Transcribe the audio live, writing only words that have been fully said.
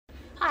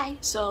Hi.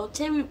 So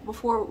today,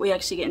 before we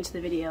actually get into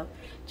the video,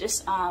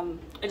 just a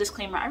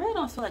disclaimer. I really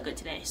don't feel that good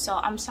today, so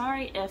I'm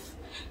sorry if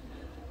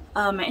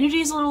my energy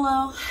is a little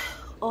low,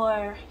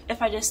 or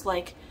if I just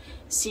like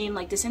seem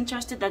like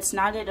disinterested. That's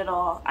not it at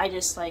all. I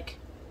just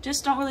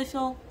don't really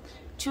feel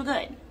too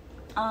good.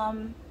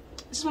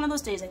 This is one of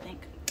those days, I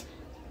think.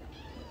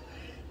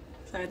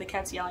 Sorry, the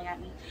cat's yelling at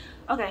me.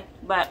 Okay,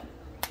 but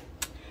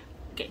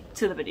okay,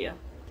 to the video.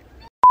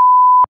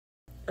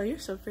 Oh, you're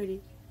so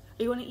pretty.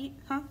 You want to eat,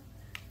 huh?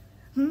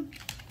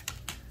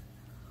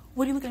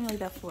 What are you looking at me like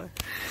that for?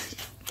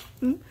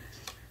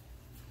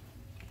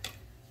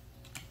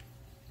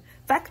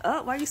 Back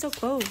up. Why are you so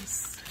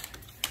close?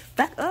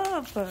 Back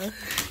up. Who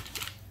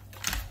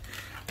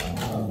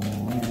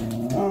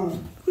are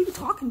you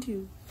talking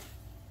to?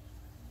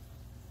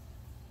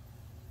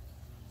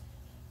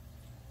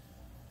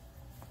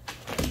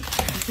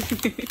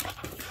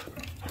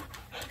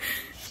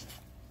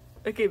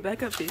 Okay,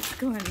 back up, please.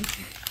 Come on.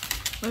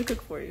 Let me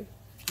cook for you.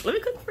 Let me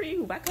cook for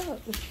you. Back up.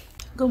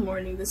 Good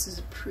morning. This is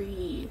a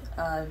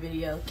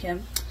pre-video,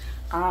 Kim.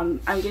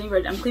 I'm getting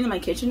ready. I'm cleaning my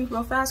kitchen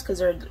real fast because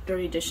there are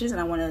dirty dishes, and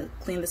I want to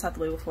clean this out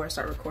the way before I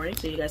start recording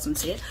so you guys can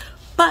see it.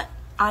 But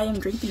I am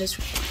drinking this,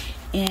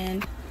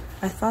 and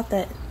I thought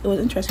that it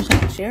was interesting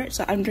to share it.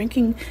 So I'm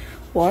drinking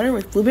water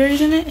with blueberries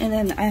in it, and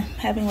then I'm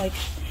having like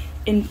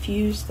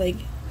infused like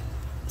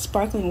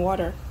sparkling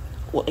water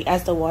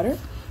as the water.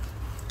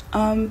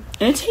 And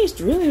it tastes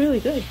really, really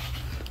good.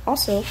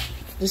 Also,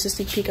 just a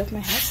sneak peek of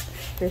my house.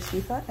 There's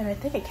FIFA, and I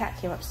think a cat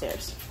came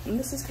upstairs. And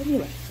this is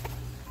Camila.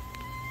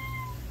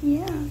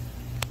 Yeah,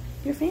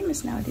 you're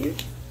famous now,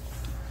 dude.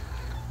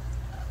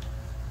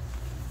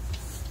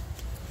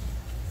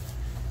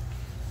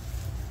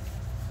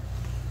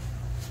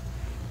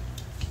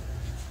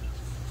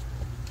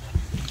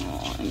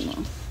 Oh,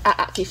 no.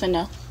 FIFA,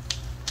 no.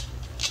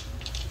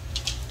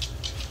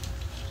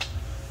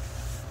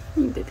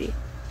 Baby.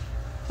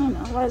 I don't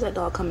know. Why is that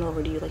dog coming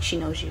over to you like she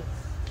knows you?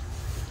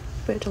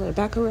 Better tell her to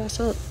back her ass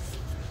up.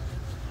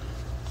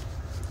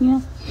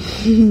 Yeah.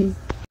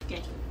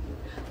 Okay.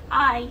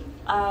 Hi.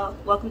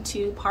 Welcome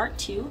to part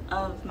 2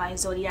 of my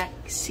Zodiac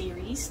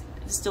series.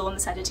 Still in the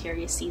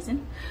Sagittarius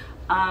season.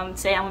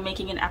 Today I'm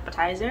making an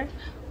appetizer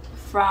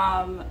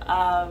from,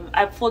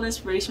 I pulled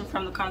inspiration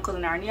from the Chronicles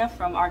of Narnia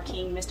from our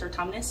king, Mr.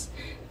 Tumnus.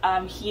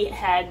 He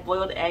had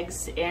boiled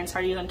eggs and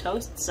sardines on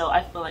toast, so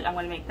I feel like I'm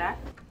going to make that.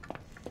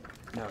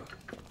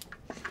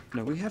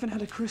 No, we haven't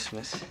had a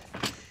Christmas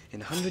in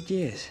 100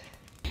 years.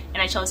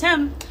 And I chose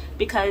him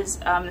because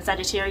the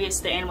Sagittarius,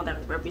 the animal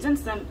that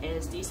represents them,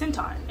 is the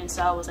centaur. And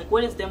so I was like,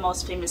 what is the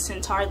most famous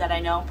centaur that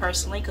I know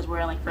personally? Because we're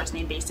on like first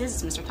name basis,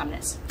 is Mr.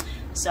 Tumnus.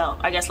 So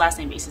I guess last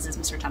name basis is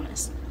Mr.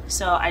 Tumnus.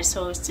 So I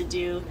chose to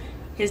do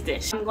his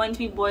dish. I'm going to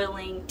be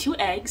boiling 2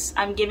 eggs.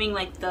 I'm giving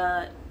like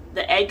the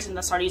eggs and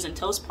the sardines and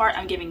toast part,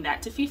 I'm giving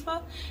that to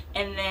FIFA.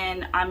 And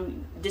then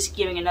I'm just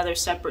giving another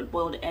separate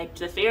boiled egg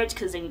to the ferrets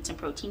because they need some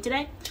protein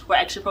today, or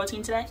extra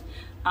protein today.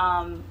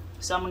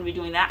 So I'm going to be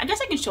doing that. I guess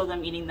I can show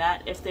them eating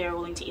that if they're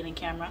willing to eat on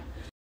camera.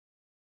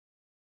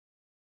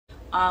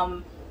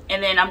 And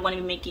then I'm going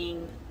to be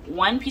making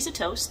 1 piece of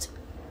toast.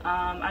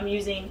 I'm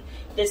using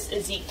this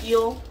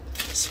Ezekiel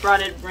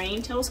sprouted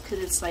brain toast because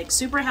it's like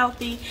super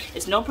healthy.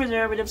 It's no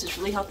preservatives. It's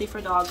really healthy for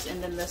dogs.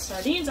 And then the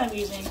sardines I'm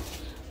using,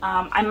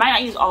 I might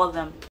not use all of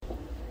them.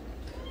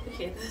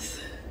 Okay,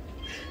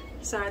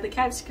 sorry, the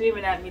cat's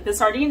screaming at me. The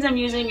sardines I'm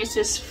using is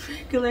just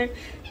regular.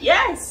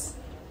 Yes!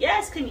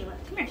 Yes, Camila,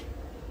 come here.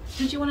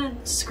 Don't you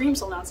want to scream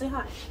so loud? Say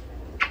hi.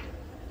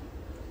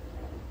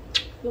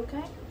 You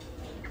okay?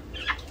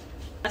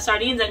 The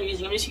sardines I'm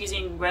just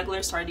using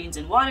regular sardines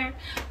in water.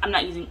 I'm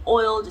not using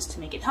oil just to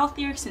make it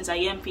healthier since I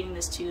am feeding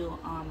this to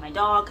my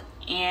dog.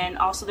 And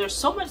also there's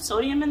so much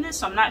sodium in this,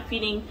 so I'm not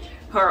feeding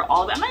her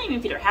all of it. I might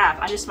even feed her half.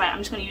 I'm just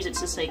going to use it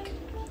to just like,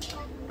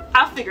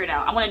 I'll figure it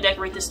out. I want to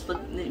decorate this,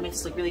 make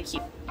this look really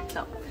cute.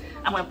 So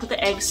I'm going to put the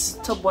eggs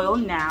to boil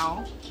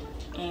now.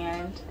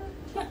 And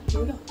yeah,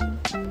 here we go.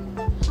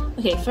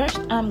 Okay, first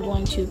I'm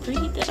going to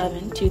preheat the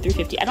oven to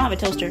 350. I don't have a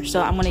toaster,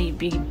 so I'm going to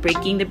be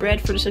breaking the bread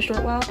for just a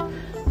short while.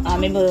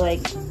 Maybe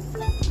like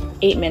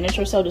 8 minutes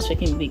or so, just so it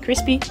can be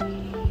crispy.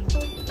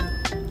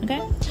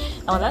 Okay,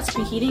 and while that's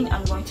preheating,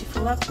 I'm going to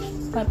fill up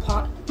my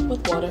pot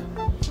with water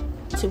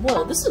to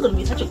boil. This is going to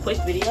be such a quick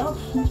video.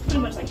 It's pretty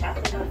much like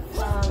half done.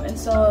 And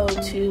so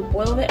to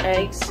boil the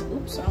eggs,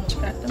 oops, I almost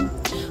cracked them.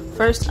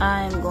 First,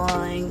 I'm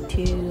going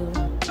to,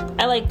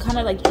 kind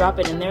of drop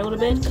it in there a little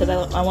bit because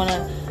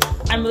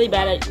I'm really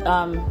bad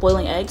at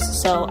boiling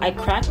eggs, so I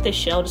crack the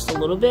shell just a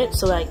little bit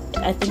so I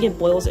think it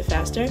boils it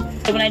faster.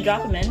 And when I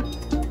drop them in,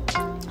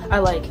 I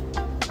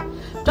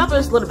drop it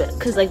just a little bit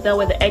because that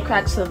way the egg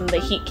cracks and the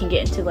heat can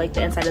get into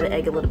the inside of the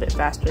egg a little bit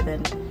faster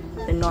than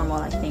normal,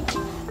 I think.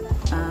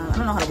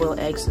 I don't know how to boil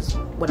eggs is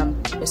what I'm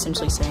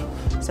essentially saying.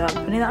 So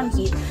I'm putting it on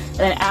heat, and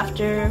then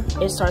after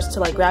it starts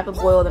to rapid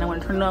boil, then I'm going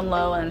to turn it on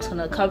low, and I'm just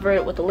going to cover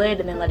it with the lid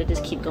and then let it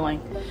just keep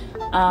going.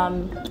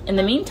 In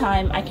the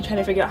meantime, I can try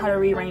to figure out how to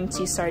rearrange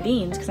these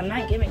sardines because I'm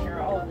not giving her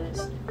all of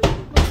this. I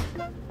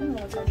don't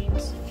know what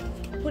sardines.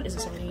 What is a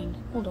sardine?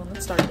 Hold on,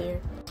 let's start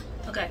there.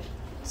 Okay,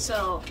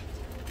 So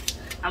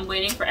I'm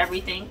waiting for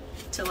everything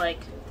to like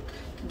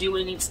do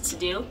what it needs to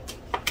do.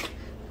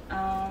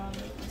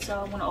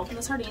 So I'm gonna open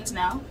the sardines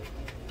now.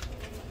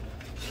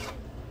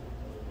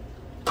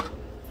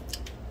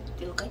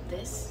 They look like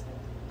this.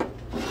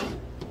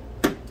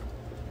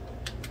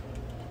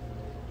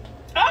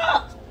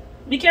 Ah!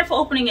 Be careful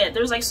opening it.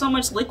 There's like so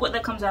much liquid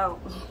that comes out.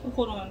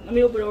 Hold on, let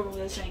me open it over with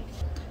this thing.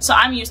 So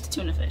I'm used to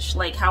tuna fish,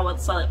 like how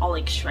it's like all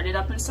like shredded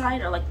up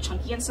inside or like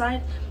chunky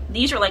inside.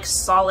 These are like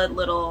solid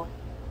little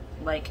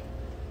like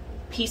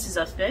pieces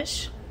of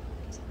fish.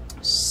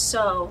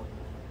 So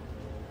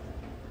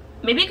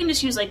maybe I can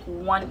just use like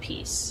one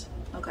piece.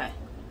 Okay.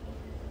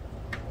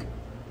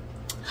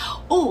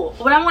 Oh,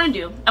 what I'm gonna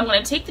do, I'm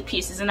gonna take the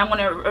pieces and I'm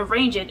gonna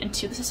arrange it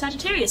into the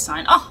Sagittarius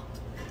sign. Oh,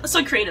 that's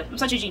so creative. I'm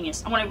such a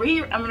genius. I'm gonna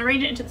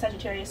arrange it into the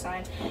Sagittarius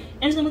sign, and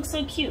it's gonna look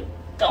so cute.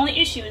 The only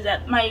issue is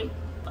that my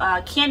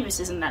canvas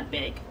isn't that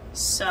big.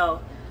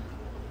 So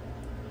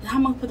how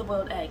am I gonna put the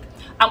boiled egg?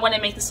 I want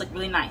to make this look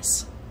really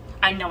nice.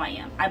 I know I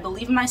am. I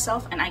believe in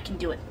myself and I can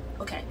do it.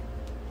 Okay.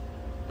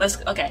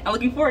 Okay, I'm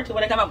looking forward to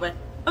what I come up with.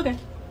 Okay.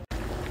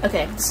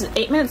 Okay, this is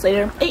 9 minutes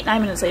later,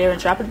 and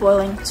it's rapid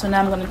boiling. So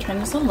now I'm gonna turn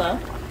this on low.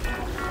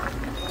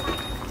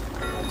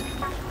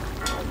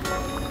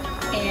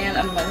 And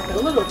I'm gonna put a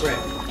little bit.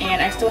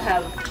 And I still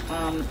have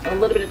a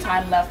little bit of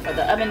time left for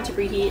the oven to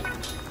preheat.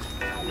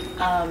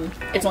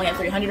 It's only at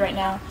 300 right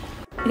now.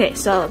 Okay,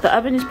 so the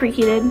oven is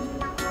preheated.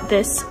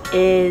 This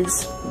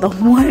is the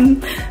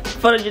one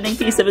photogenic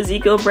piece of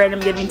Ezekiel bread I'm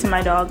giving to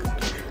my dog.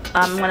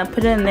 I'm gonna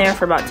put it in there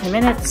for about 10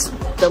 minutes.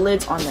 The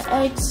lid's on the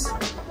eggs,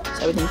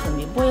 so everything's gonna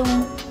be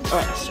boiling.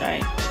 Alright,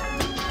 sorry.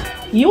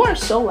 You are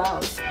so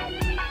loud.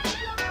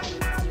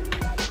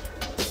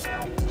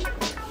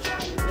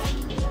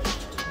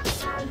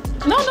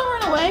 No,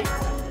 don't run away.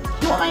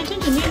 You want my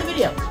attention, be in the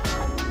video.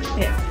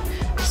 Okay,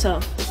 so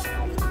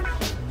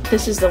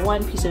this is the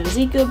one piece of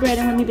Ezekiel bread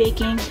I'm gonna be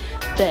baking.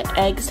 The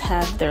eggs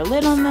have their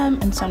lid on them,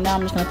 and so now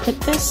I'm just gonna put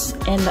this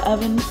in the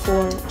oven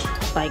for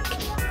like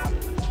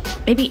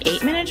maybe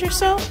 8 minutes or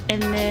so,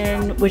 and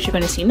then what you're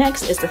gonna see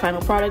next is the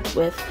final product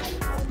with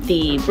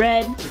the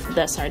bread,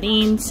 the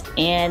sardines,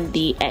 and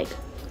the egg.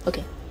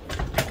 Okay.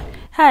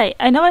 Hi,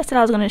 I know I said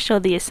I was gonna show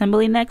the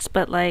assembly next,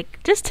 but like,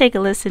 just take a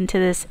listen to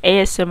this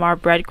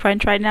ASMR bread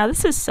crunch right now.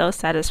 This is so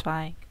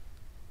satisfying.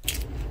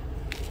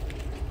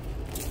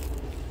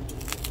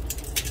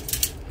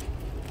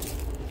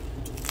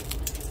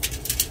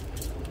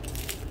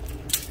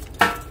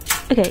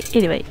 Okay,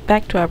 anyway,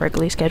 back to our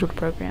regularly scheduled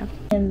program.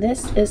 And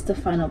this is the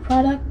final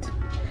product.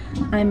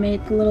 I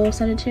made the little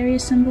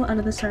Sagittarius symbol out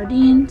of the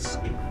sardines.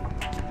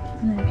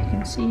 And if you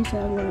can see, so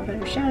I have a little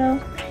better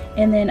shadow.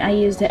 And then I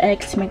used the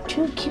eggs to make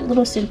 2 cute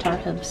little centaur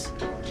hooves.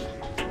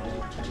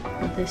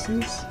 But this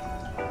is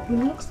what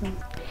it looks like.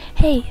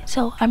 Hey,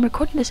 so I'm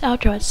recording this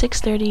outro at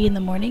 6:30 in the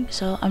morning,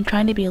 so I'm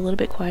trying to be a little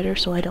bit quieter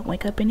so I don't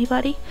wake up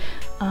anybody.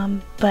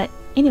 But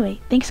anyway,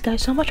 thanks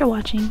guys so much for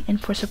watching and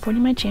for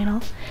supporting my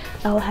channel.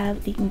 I'll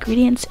have the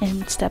ingredients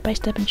and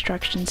step-by-step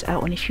instructions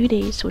out in a few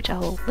days, which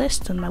I'll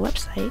list on my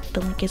website.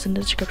 The link is in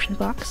the description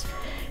box.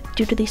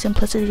 Due to the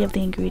simplicity of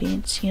the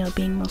ingredients, you know,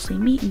 being mostly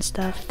meat and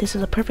stuff, this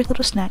is a perfect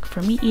little snack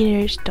for meat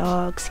eaters,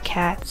 dogs,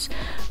 cats,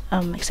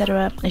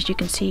 etc. As you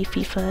can see,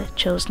 FIFA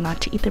chose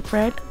not to eat the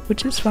bread,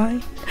 which is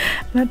fine.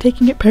 I'm not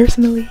taking it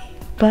personally,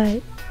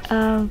 but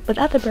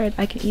without the bread,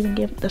 I could even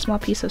give the small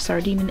piece of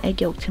sardine and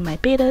egg yolk to my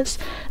betas.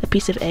 A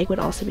piece of egg would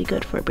also be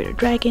good for bearded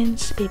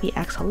dragons, baby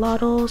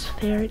axolotls,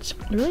 ferrets,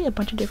 really a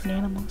bunch of different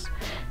animals.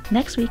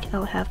 Next week,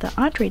 I'll have the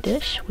entree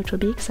dish, which will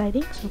be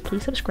exciting, so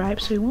please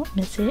subscribe so you won't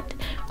miss it.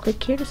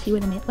 Click here to see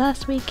what I made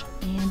last week,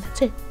 and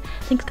that's it.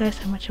 Thanks guys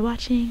so much for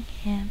watching,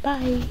 and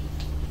bye!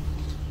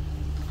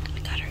 I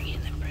got her eating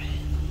the bread.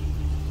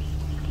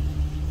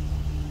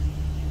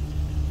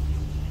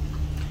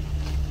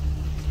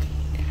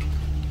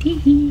 Tee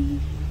hee!